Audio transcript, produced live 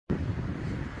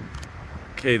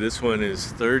Okay, this one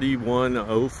is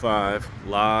 3105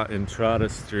 La Entrada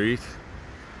Street.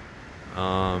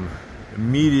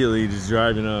 Immediately just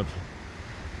driving up,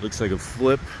 looks like a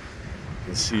flip. You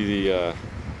can see the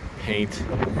paint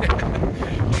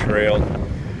trail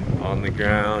on the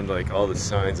ground, like all the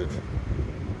signs of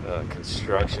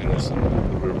construction. There's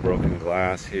some real broken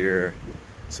glass here.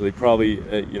 So they probably,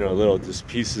 little just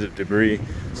pieces of debris.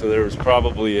 So there was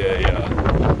probably a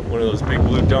one of those big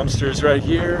blue dumpsters right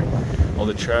here. All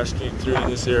the trash came through in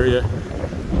this area.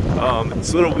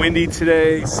 It's a little windy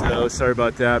today, so sorry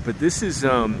about that. But this is,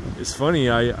 it's funny,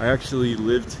 I actually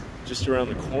lived just around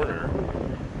the corner,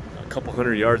 a couple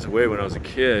hundred yards away when I was a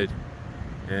kid.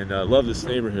 And I loved this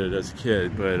neighborhood as a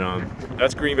kid. But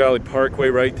that's Green Valley Parkway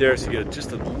right there, so you get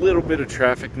just a little bit of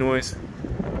traffic noise.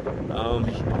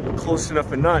 Close enough,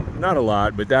 but not a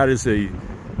lot. But that's going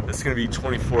to be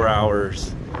 24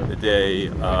 hours a day,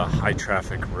 high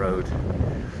traffic road.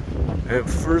 At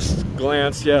first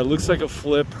glance, yeah, it looks like a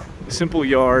flip, simple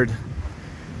yard.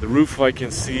 The roof I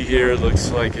can see here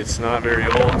looks like it's not very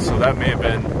old, so that may have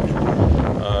been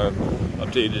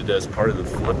updated as part of the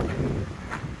flip.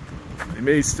 They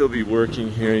may still be working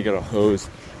here. You got a hose.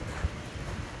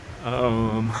 I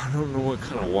don't know what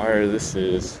kind of wire this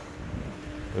is,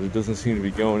 but it doesn't seem to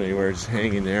be going anywhere, just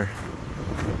hanging there.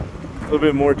 A little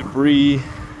bit more debris,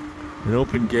 an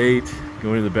open gate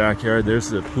going to the backyard. There's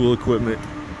the pool equipment,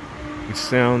 which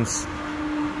sounds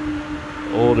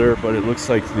older, but it looks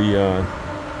like the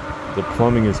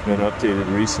plumbing has been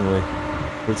updated recently.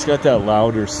 But it's got that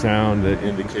louder sound that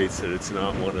indicates that it's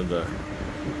not one of the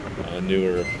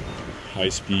newer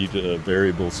high-speed,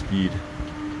 variable speed,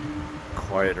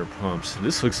 quieter pumps. And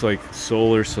this looks like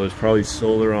solar, so there's probably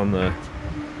solar on the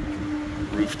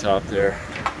rooftop there.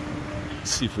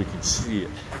 Let's see if we can see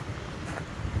it.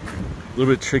 A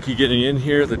little bit tricky getting in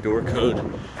here. The door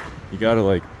code, you gotta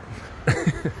like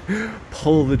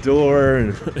pull the door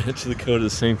and enter the code at the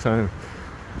same time.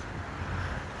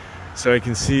 So I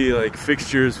can see like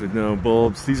fixtures with no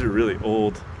bulbs. These are really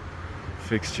old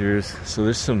fixtures, so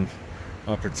there's some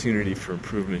opportunity for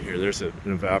improvement here. There's an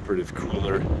evaporative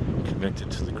cooler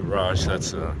connected to the garage.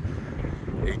 That's a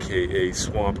AKA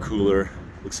swamp cooler.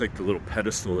 Looks like the little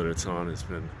pedestal that it's on has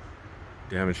been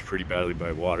damaged pretty badly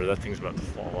by water. That thing's about to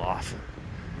fall off.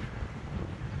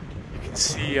 You can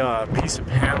see a piece of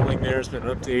paneling there has been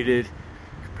updated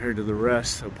compared to the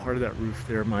rest, so part of that roof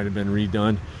there might have been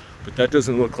redone, but that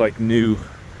doesn't look like new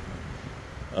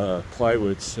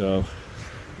plywood, so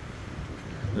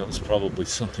that was probably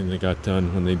something they got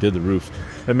done when they did the roof.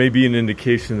 That may be an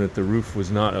indication that the roof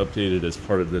was not updated as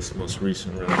part of this most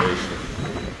recent renovation.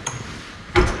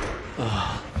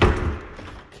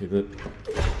 Okay, the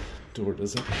door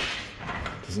doesn't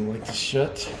like to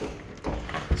shut.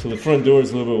 So the front door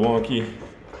is a little bit wonky.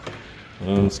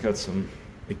 It's got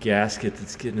a gasket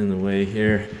that's getting in the way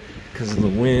here because of the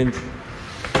wind.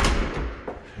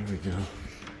 There we go.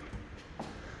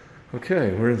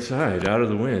 Okay, we're inside, out of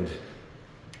the wind.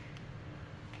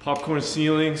 Popcorn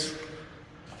ceilings.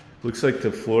 Looks like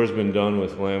the floor's been done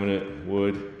with laminate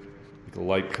wood,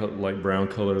 like a light brown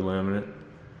color laminate.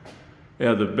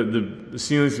 Yeah, the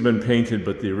ceilings have been painted,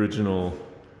 but the original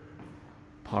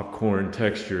popcorn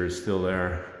texture is still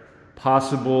there.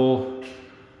 Possible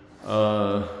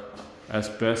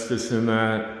asbestos in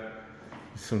that.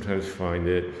 You sometimes find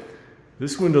it.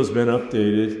 This window's been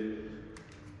updated,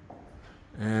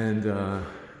 and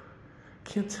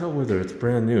can't tell whether it's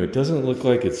brand new. It doesn't look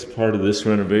like it's part of this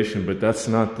renovation, but that's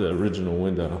not the original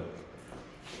window.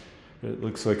 It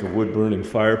looks like a wood-burning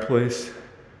fireplace.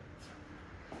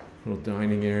 Little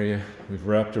dining area. We've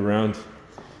wrapped around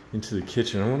into the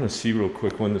kitchen. I want to see real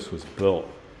quick when this was built.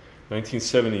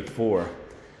 1974.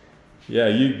 Yeah,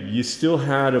 you still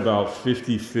had about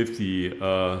 50-50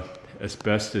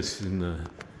 asbestos in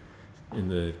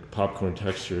the popcorn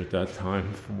texture at that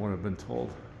time, from what I've been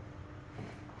told.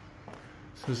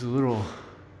 So there's a little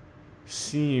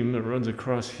seam that runs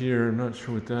across here. I'm not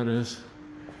sure what that is.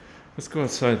 Let's go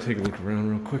outside and take a look around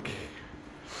real quick.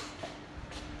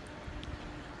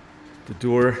 The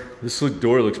door,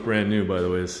 door looks brand new, by the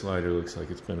way. The slider looks like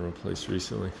it's been replaced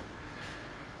recently.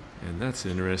 And that's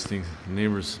interesting. The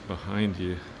neighbors behind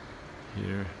you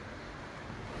here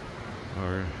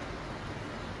are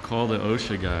call the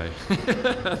OSHA guy.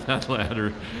 That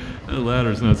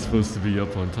ladder's not supposed to be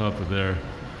up on top of there.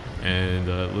 And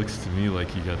it looks to me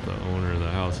like you got the owner of the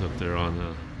house up there on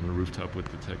the rooftop with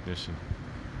the technician.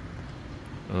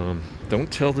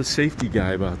 Don't tell the safety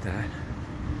guy about that.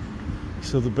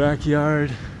 So the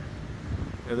backyard,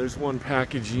 and there's one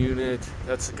package unit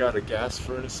that's got a gas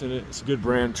furnace in it. It's a good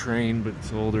brand, Train, but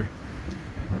it's older.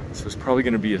 So there's probably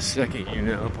going to be a second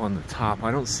unit up on the top.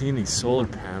 I don't see any solar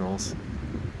panels,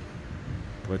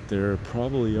 but they're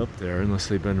probably up there unless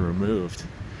they've been removed.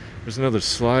 There's another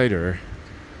slider.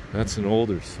 That's an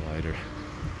older slider.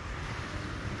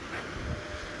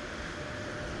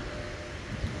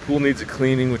 Pool needs a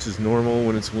cleaning, which is normal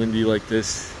when it's windy like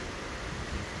this.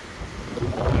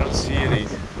 I don't see any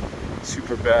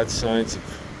super bad signs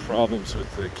of problems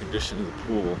with the condition of the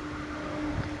pool.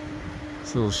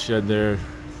 This little shed there,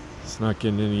 it's not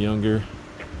getting any younger.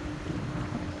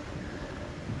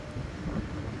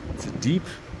 It's a deep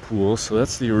pool, so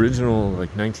that's the original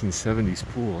like 1970s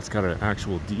pool. It's got an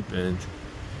actual deep end.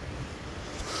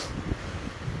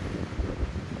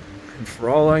 And for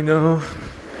all I know,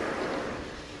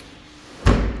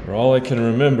 or all I can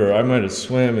remember, I might have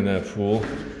swam in that pool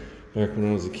back when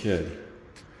I was a kid.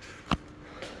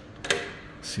 Let's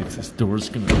see if this door's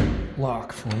gonna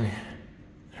lock for me.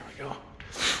 There we go.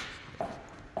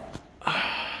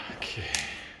 Okay.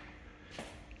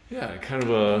 Yeah, kind of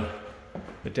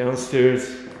a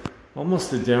downstairs,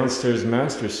 almost a downstairs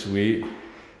master suite.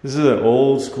 This is an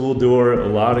old school door. A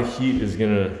lot of heat is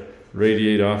gonna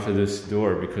radiate off of this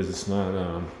door because it's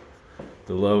not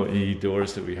the low E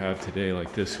doors that we have today,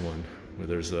 like this one, where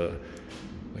there's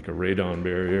like a radon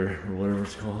barrier or whatever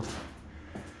it's called.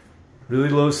 Really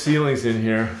low ceilings in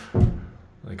here.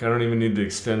 Like I don't even need to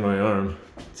extend my arm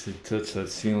to touch that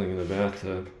ceiling in the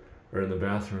bathtub or in the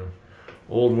bathroom.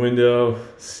 Old window,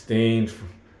 stained,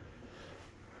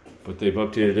 but they've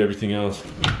updated everything else.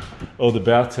 Oh, the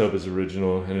bathtub is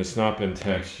original and it's not been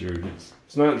textured.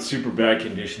 It's not in super bad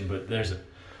condition, but there's a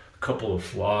couple of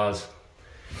flaws.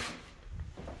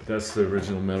 That's the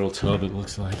original metal tub, it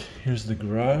looks like. Here's the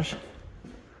garage.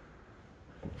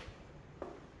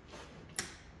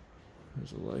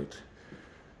 There's a light.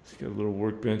 It's got a little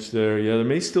workbench there. Yeah, there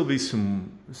may still be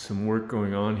some work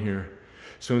going on here.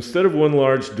 So instead of one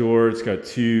large door, it's got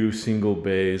two single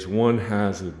bays. One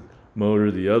has a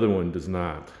motor, the other one does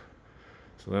not.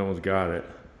 So that one's got it.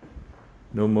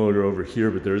 No motor over here,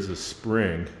 but there is a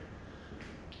spring.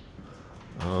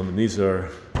 And these are,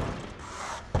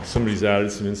 somebody's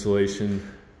added some insulation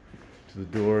to the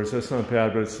doors. That's not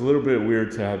bad, but it's a little bit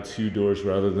weird to have two doors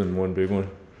rather than one big one.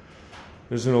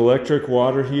 There's an electric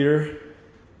water heater.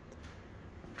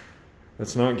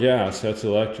 That's not gas, that's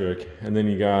electric. And then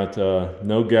you got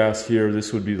no gas here.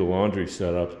 This would be the laundry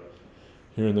setup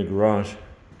here in the garage.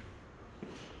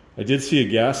 I did see a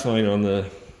gas line on the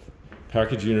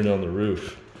package unit on the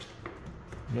roof.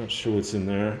 I'm not sure what's in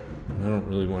there. I don't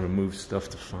really want to move stuff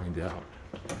to find out.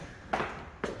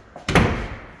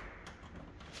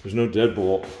 There's no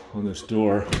deadbolt on this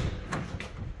door.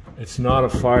 It's not a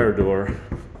fire door.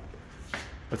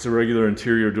 That's a regular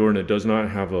interior door and it does not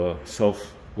have a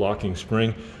self-locking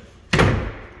spring.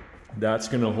 That's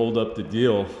gonna hold up the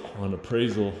deal on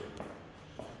appraisal.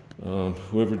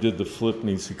 Whoever did the flip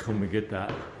needs to come and get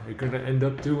that. They're gonna end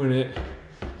up doing it.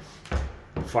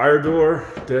 Fire door,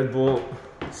 deadbolt,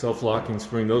 self-locking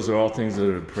spring, those are all things that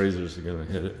appraisers are gonna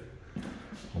hit it,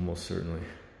 almost certainly.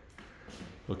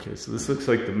 Okay, so this looks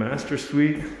like the master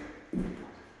suite.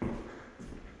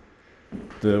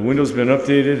 The window's been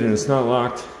updated and it's not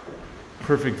locked.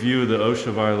 Perfect view of the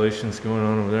OSHA violations going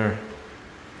on over there.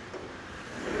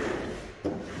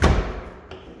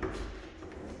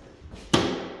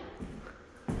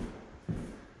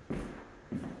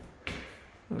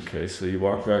 Okay, so you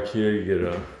walk back here, you get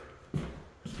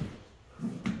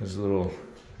there's a little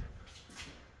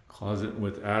closet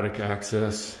with attic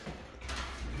access.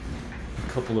 A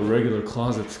couple of regular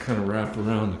closets kind of wrapped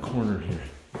around the corner here.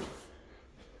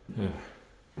 Yeah.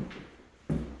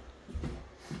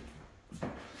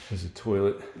 There's a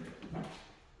toilet.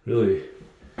 Really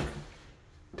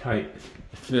tight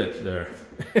fit there.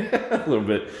 A little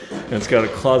bit. And it's got a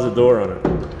closet door on it.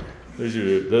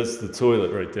 That's the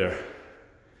toilet right there.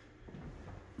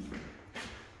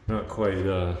 Not quite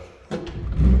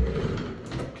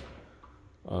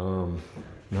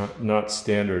not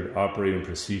standard operating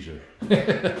procedure.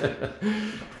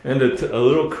 And a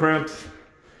little cramped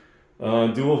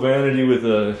dual vanity with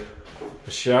a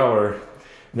shower.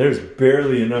 And there's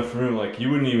barely enough room. Like you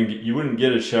wouldn't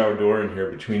get a shower door in here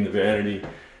between the vanity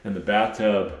and the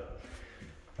bathtub.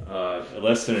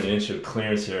 Less than an inch of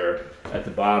clearance there at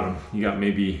the bottom. You got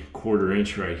maybe a quarter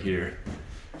inch right here.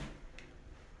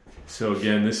 So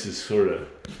again, this is sort of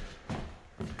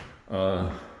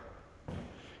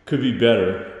could be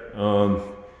better.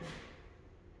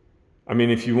 I mean,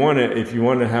 if you want to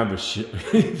have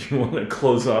if you want to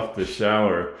close off the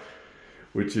shower,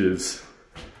 which is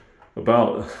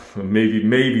about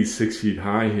maybe 6 feet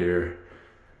high here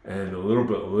and a little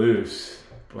bit loose,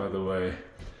 by the way.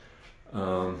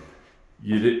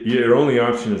 Your only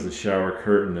option is a shower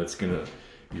curtain that's gonna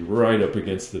be right up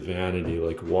against the vanity,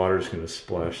 like water's gonna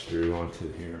splash through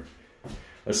onto here.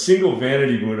 A single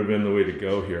vanity would have been the way to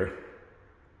go here.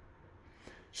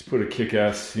 Just put a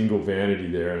kick-ass single vanity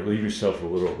there and leave yourself a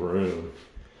little room.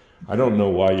 I don't know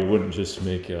why you wouldn't just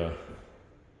make a,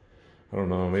 I don't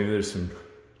know, maybe there's some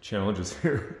challenges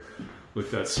here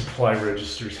with that supply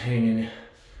registers hanging,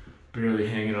 barely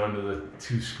hanging onto the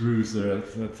 2 screws there.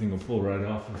 That thing will pull right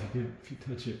off if you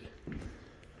touch it.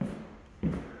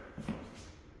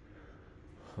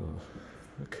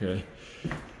 Okay.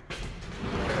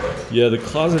 Yeah, the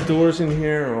closet doors in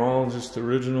here are all just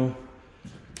original.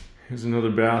 Here's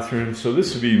another bathroom. So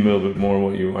this would be a little bit more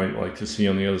what you might like to see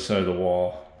on the other side of the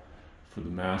wall for the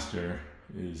master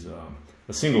is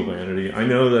a single vanity. I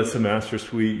know that's a master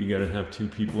suite. You gotta have 2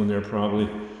 people in there probably,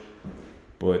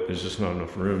 but there's just not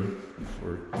enough room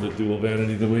for the dual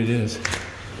vanity the way it is.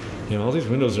 Yeah, all these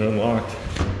windows are unlocked.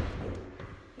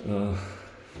 Not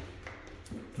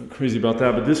crazy about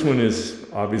that, but this one is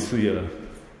obviously a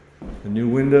new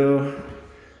window.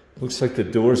 Looks like the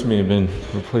doors may have been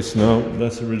replaced. No,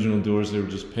 that's original doors. They were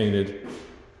just painted.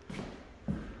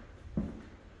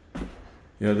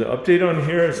 Yeah, the update on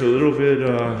here is a little bit.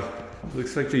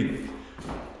 Looks like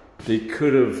they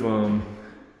could have. I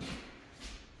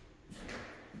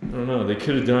don't know. They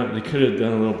could have done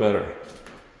a little better.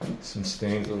 Some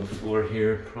stains on the floor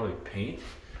here. Probably paint.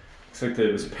 Looks like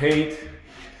it was paint,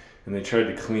 and they tried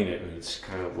to clean it, and it's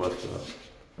kind of left up.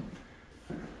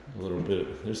 A little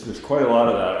bit. There's quite a lot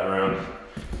of that around.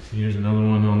 Here's another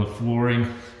one on the flooring.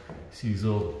 See these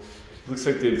old. Looks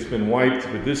like it's been wiped,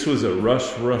 but this was a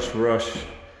rush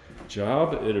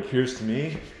job. It appears to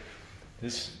me.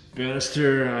 This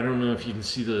banister, I don't know if you can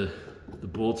see the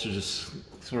bolts are just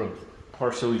sort of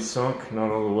partially sunk, not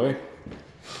all the way.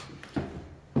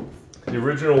 The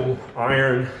original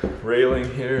iron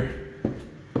railing here.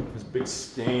 There's a big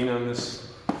stain on this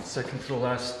second to the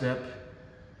last step.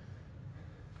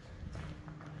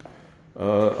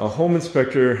 A home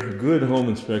inspector, a good home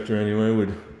inspector anyway,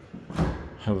 would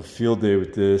have a field day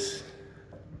with this.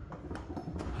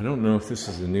 I don't know if this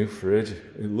is a new fridge.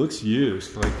 It looks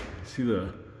used, like see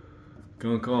the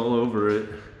gunk all over it,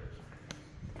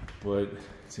 but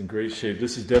it's in great shape.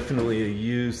 This is definitely a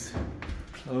used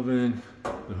oven.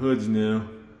 The hood's new.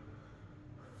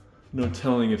 No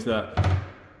telling if that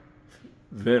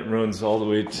vent runs all the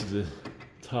way to the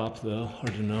top though,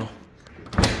 hard to know.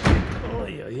 Oh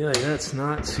yeah, that's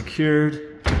not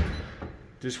secured.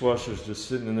 Dishwasher's just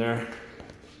sitting in there.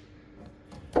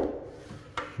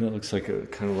 That looks like a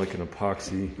kind of like an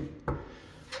epoxy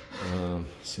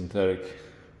synthetic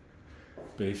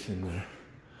base in there.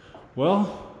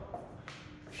 Well,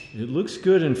 it looks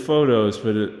good in photos,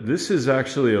 but this is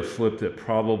actually a flip that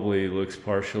probably looks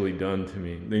partially done to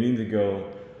me. They need to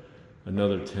go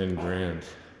another 10 grand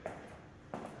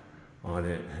on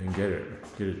it and get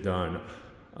it done.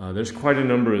 There's quite a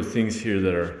number of things here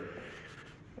that are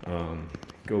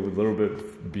go a little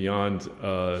bit beyond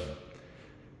a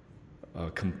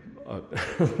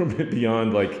little bit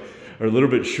beyond, like, or a little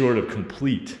bit short of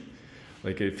complete.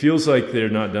 Like, it feels like they're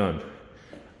not done,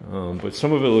 but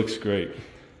some of it looks great.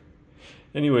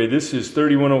 Anyway, this is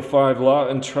 3105 La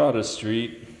Entrada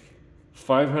Street,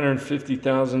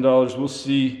 $550,000. We'll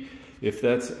see if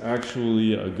that's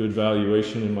actually a good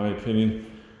valuation, in my opinion.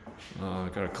 I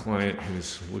got a client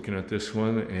who's looking at this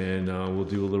one, and we'll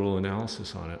do a little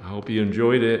analysis on it. I hope you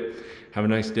enjoyed it. Have a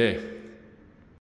nice day.